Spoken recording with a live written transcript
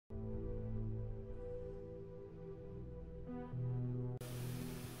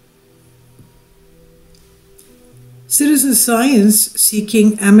citizen science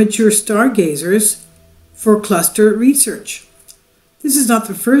seeking amateur stargazers for cluster research. This is not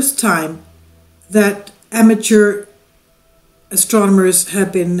the first time that amateur astronomers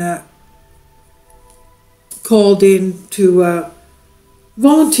have been called in to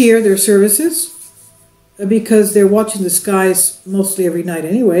volunteer their services because they're watching the skies mostly every night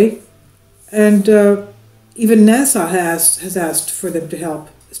anyway. And even NASA has asked for them to help,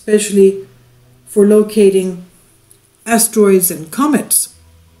 especially for locating asteroids and comets.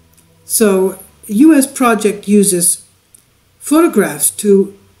 So a US project uses photographs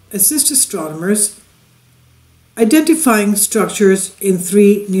to assist astronomers identifying structures in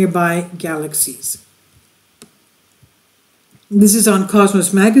 3 nearby galaxies. This is on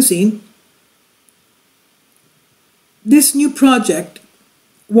Cosmos magazine. This new project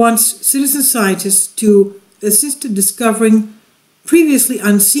wants citizen scientists to assist in discovering previously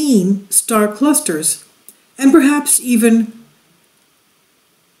unseen star clusters and perhaps even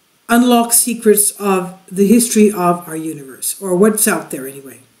unlock secrets of the history of our universe, or what's out there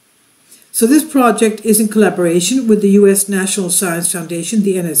anyway. So this project is in collaboration with the US National Science Foundation,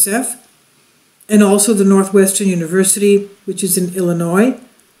 the NSF, and also the Northwestern University, which is in Illinois,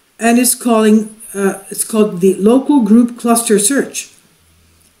 and it's called the Local Group Cluster Search.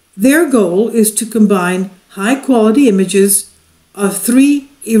 Their goal is to combine high-quality images of 3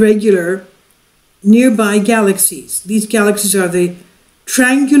 irregular nearby galaxies. These galaxies are the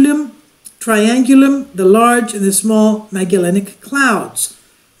Triangulum, the Large, and the Small Magellanic Clouds.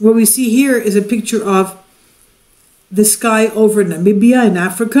 What we see here is a picture of the sky over Namibia in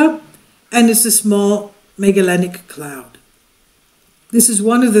Africa, and it's a Small Magellanic Cloud. This is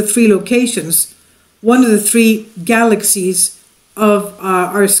one of the 3 locations, one of the 3 galaxies of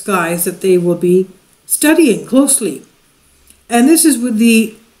our skies that they will be studying closely. And this is with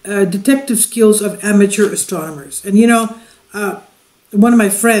the detective skills of amateur astronomers. And you know, one of my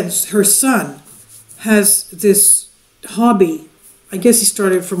friends, her son, has this hobby. I guess he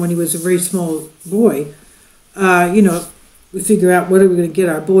started from when he was a very small boy. You know, we figure out what are we going to get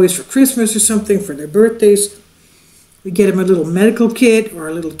our boys for Christmas or something, for their birthdays. We get them a little medical kit or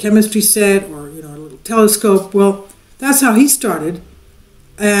a little chemistry set or, you know, a little telescope. Well, that's how he started.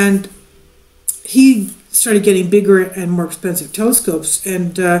 And he started getting bigger and more expensive telescopes.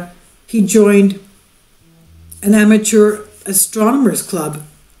 And he joined an amateur astronomers club.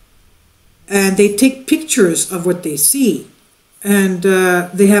 And they take pictures of what they see. And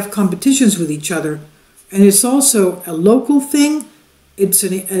they have competitions with each other. And it's also a local thing, it's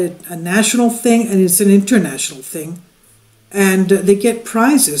a national thing, and it's an international thing. And they get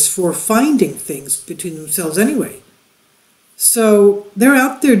prizes for finding things between themselves anyway. So they're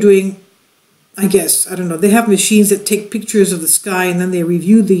out there doing, I guess, I don't know, they have machines that take pictures of the sky and then they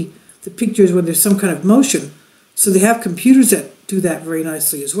review the pictures when there's some kind of motion. So they have computers that do that very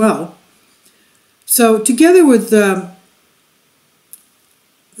nicely as well. So together with the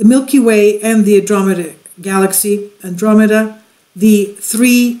Milky Way and the Andromeda galaxy, the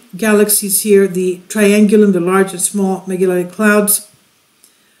 3 galaxies here, the Triangulum, the Large and Small Magellanic Clouds,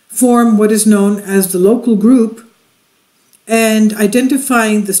 form what is known as the local group, and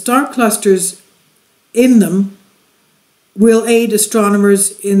identifying the star clusters in them will aid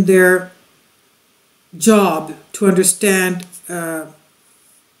astronomers in their job to understand the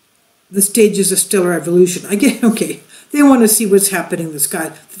stages of stellar evolution. Again, okay, they want to see what's happening in the sky.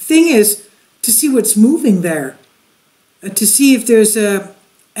 The thing is to see what's moving there, to see if there's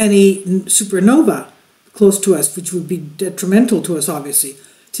any supernova close to us, which would be detrimental to us, obviously,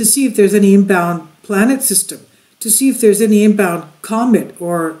 to see if there's any inbound planet system, to see if there's any inbound comet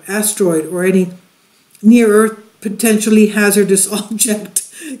or asteroid or any near-Earth potentially hazardous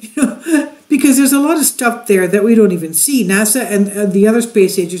object, you know, because there's a lot of stuff there that we don't even see. NASA and the other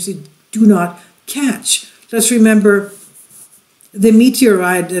space agencies do not catch. Let's remember the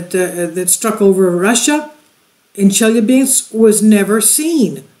meteorite that struck over Russia in Chelyabinsk was never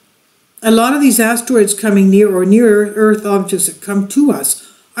seen. A lot of these asteroids coming near or near Earth objects that come to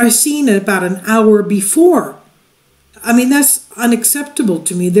us are seen at about an hour before. I mean, that's unacceptable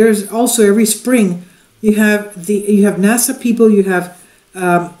to me. There's also every spring you have NASA people, you have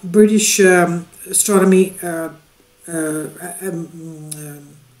British astronomy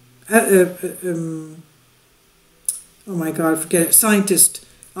oh my God, forget it, scientists.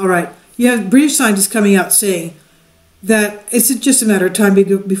 All right, you have British scientists coming out saying that it's just a matter of time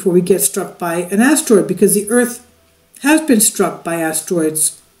before we get struck by an asteroid, because the Earth has been struck by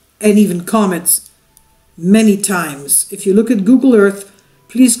asteroids and even comets many times. If you look at Google Earth,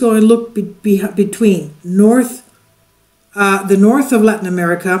 please go and look between the north of Latin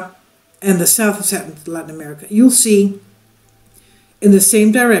America and the south of Latin America, you'll see in the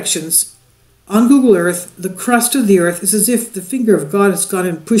same directions on Google Earth, the crust of the Earth is as if the finger of God has gone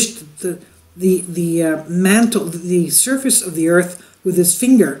and pushed the mantle, the surface of the Earth with his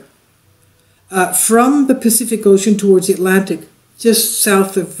finger from the Pacific Ocean towards the Atlantic, just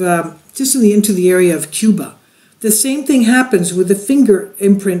south of, just into the area of Cuba. The same thing happens with the finger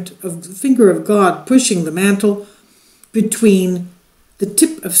imprint of the finger of God pushing the mantle between the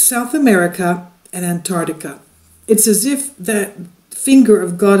tip of South America and Antarctica. It's as if that finger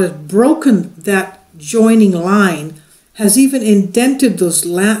of God has broken that joining line, has even indented those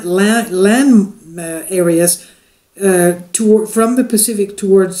land areas from the Pacific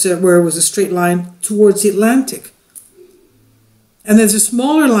towards where it was a straight line towards the Atlantic. And there's a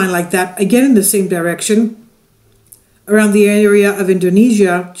smaller line like that, again in the same direction, around the area of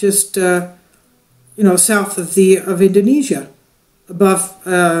Indonesia, just south of Indonesia, above.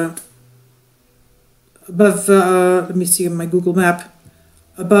 Let me see on my Google map,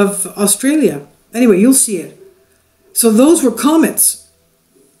 above Australia. Anyway, you'll see it. So those were comets.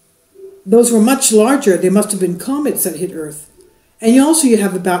 Those were much larger. They must have been comets that hit Earth. And you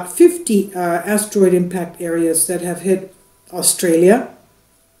have about 50 asteroid impact areas that have hit Australia.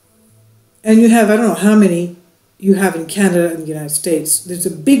 And you have, I don't know how many you have in Canada and the United States. There's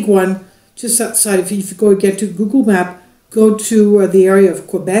a big one just outside. If you go again to Google Map, go to the area of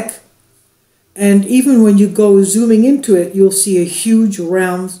Quebec. And even when you go zooming into it, you'll see a huge,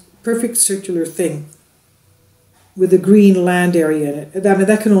 round, perfect circular thing with a green land area in it. I mean,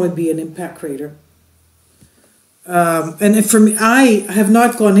 that can only be an impact crater. And for me, I have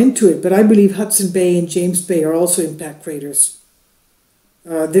not gone into it, but I believe Hudson Bay and James Bay are also impact craters.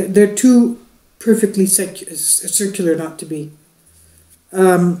 They're too perfectly circular not to be.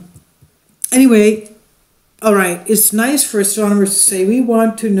 Anyway, all right, it's nice for astronomers to say, we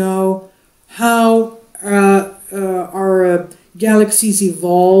want to know how our galaxies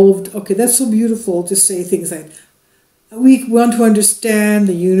evolved. Okay, that's so beautiful to say things like, we want to understand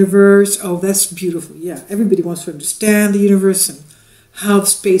the universe. Oh, that's beautiful. Yeah, everybody wants to understand the universe and how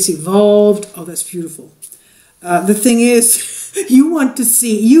space evolved. Oh, that's beautiful. The thing is, you want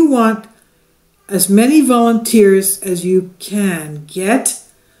as many volunteers as you can get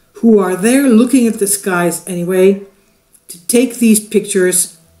who are there looking at the skies anyway to take these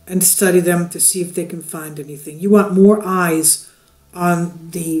pictures and study them to see if they can find anything. You want more eyes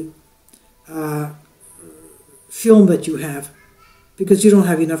on the film that you have because you don't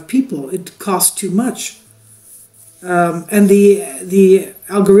have enough people. It costs too much. And the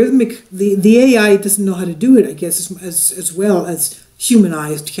algorithmic, the AI doesn't know how to do it, I guess, as well as human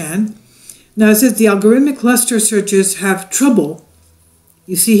eyes can. Now it says the algorithmic cluster searches have trouble.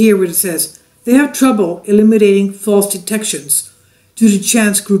 You see here what it says. They have trouble eliminating false detections due to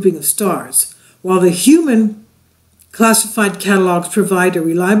chance grouping of stars, while the human classified catalogs provide a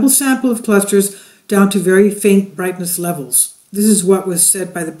reliable sample of clusters down to very faint brightness levels. This is what was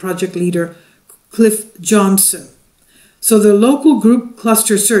said by the project leader, Cliff Johnson. So the local group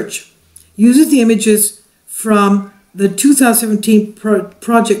cluster search uses the images from the 2017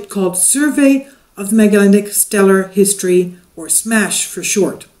 project called Survey of the Magellanic Stellar History, or SMASH for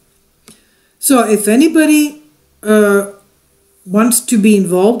short. So if anybody wants to be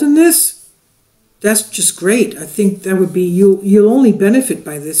involved in this, that's just great. I think that would be, you'll only benefit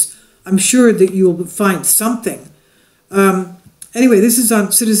by this. I'm sure that you'll find something. Anyway, this is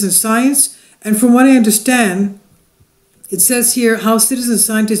on citizen science, and from what I understand, it says here how citizen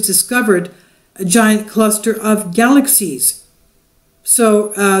scientists discovered a giant cluster of galaxies. So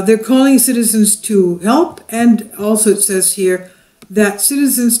they're calling citizens to help, and also it says here that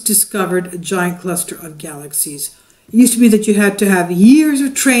citizens discovered a giant cluster of galaxies. It used to be that you had to have years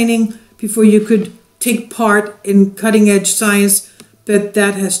of training before you could take part in cutting-edge science, but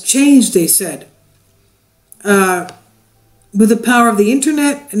that has changed, they said. With the power of the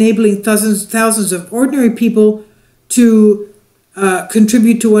internet, enabling thousands of ordinary people to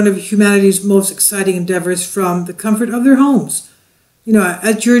contribute to one of humanity's most exciting endeavors from the comfort of their homes,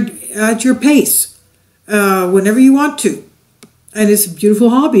 at your pace, whenever you want to. And it's a beautiful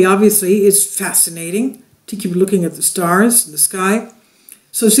hobby, obviously. It's fascinating to keep looking at the stars in the sky.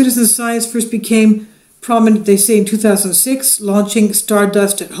 So citizen science first became prominent, they say, in 2006, launching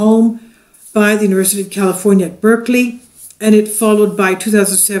Stardust at Home by the University of California at Berkeley, and it followed by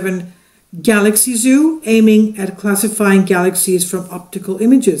 2007 Galaxy Zoo, aiming at classifying galaxies from optical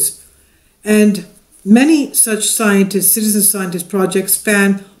images. And many such citizen scientist projects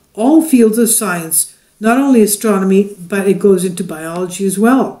span all fields of science, not only astronomy, but it goes into biology as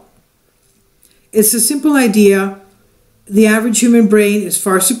well. It's a simple idea the average human brain is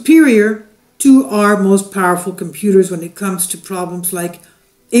far superior to our most powerful computers when it comes to problems like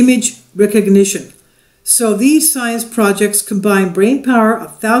image recognition. So these science projects combine brain power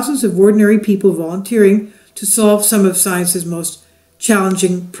of thousands of ordinary people volunteering to solve some of science's most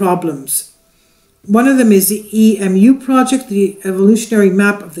challenging problems. One of them is the EMU project, the evolutionary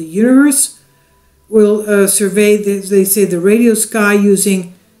map of the universe. Will survey, they say, the radio sky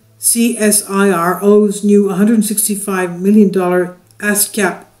using CSIRO's new $165 million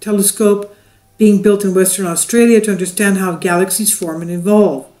ASTCAP telescope being built in Western Australia to understand how galaxies form and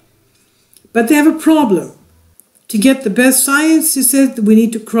evolve. But they have a problem. To get the best science, it says that we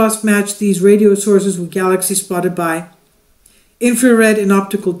need to cross-match these radio sources with galaxies spotted by infrared and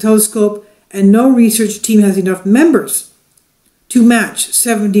optical telescope, and no research team has enough members to match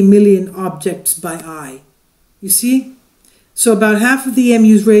 70 million objects by eye. You see? So about half of the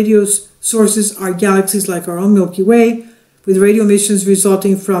EMU's radio sources are galaxies like our own Milky Way, with radio emissions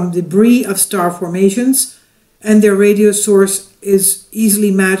resulting from debris of star formations, and their radio source is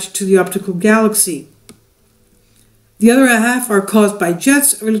easily matched to the optical galaxy. The other half are caused by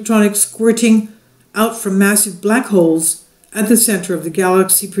jets of electronics squirting out from massive black holes at the center of the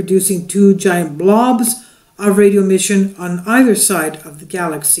galaxy, producing two giant blobs of radio emission on either side of the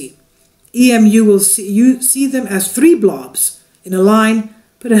galaxy. EMU will see them as three blobs in a line,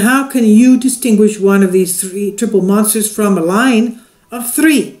 but how can you distinguish one of these three triple monsters from a line of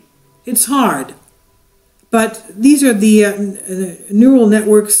three? It's hard. But these are the neural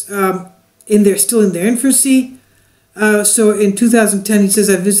networks still in their infancy. So in 2010, he says,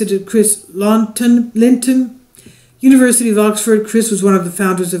 I visited Chris Linton, University of Oxford. Chris was one of the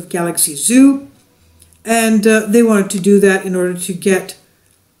founders of Galaxy Zoo. And they wanted to do that in order to get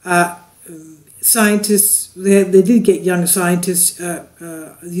scientists. They did get young scientists at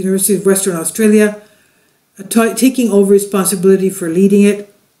the University of Western Australia taking over responsibility for leading it,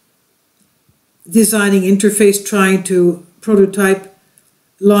 designing interface, trying to prototype,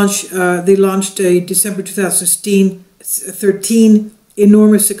 launch. They launched a December 2013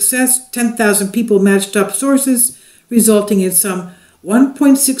 enormous success. 10,000 people matched up sources, resulting in some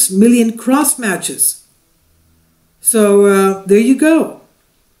 1.6 million cross matches. So there you go.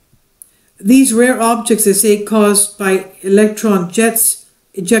 These rare objects, they say, caused by electron jets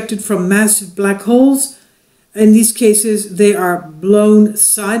ejected from massive black holes. In these cases, they are blown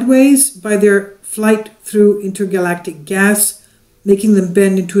sideways by their flight through intergalactic gas, making them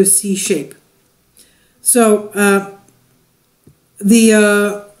bend into a C shape. So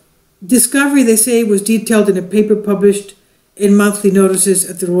the discovery, they say, was detailed in a paper published in monthly notices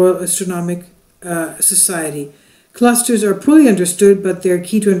at the Royal Astronomical Society. Clusters are poorly understood, but they're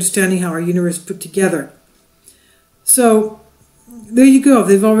key to understanding how our universe is put together. So there you go.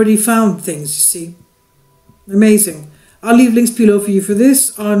 They've already found things, you see. Amazing. I'll leave links below for you for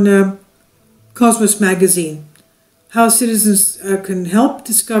this on Cosmos Magazine. How citizens can help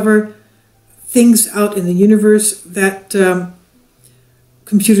discover things out in the universe that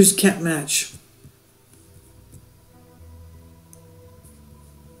computers can't match.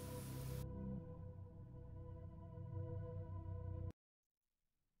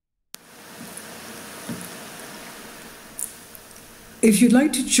 If you'd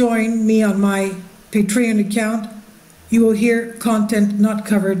like to join me on my Patreon account, you will hear content not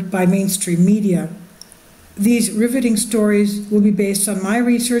covered by mainstream media. These riveting stories will be based on my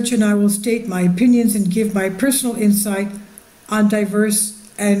research, and I will state my opinions and give my personal insight on diverse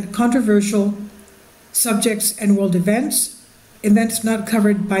and controversial subjects and world events not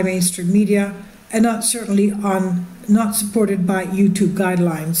covered by mainstream media, and not supported by YouTube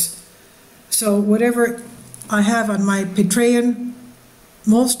guidelines. So whatever I have on my Patreon,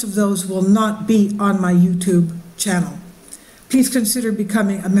 most of those will not be on my YouTube channel. Please consider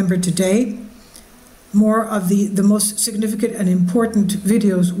becoming a member today. More of the most significant and important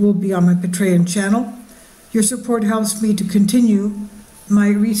videos will be on my Patreon channel. Your support helps me to continue my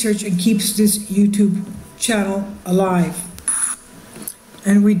research and keeps this YouTube channel alive.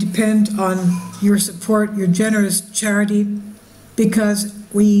 And we depend on your support, your generous charity, because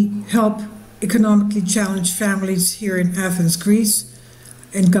we help economically challenged families here in Athens, Greece,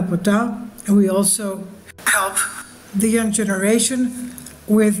 in Kapota, and we also help the young generation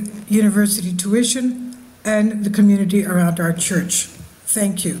with university tuition and the community around our church.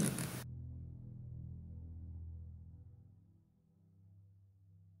 Thank you.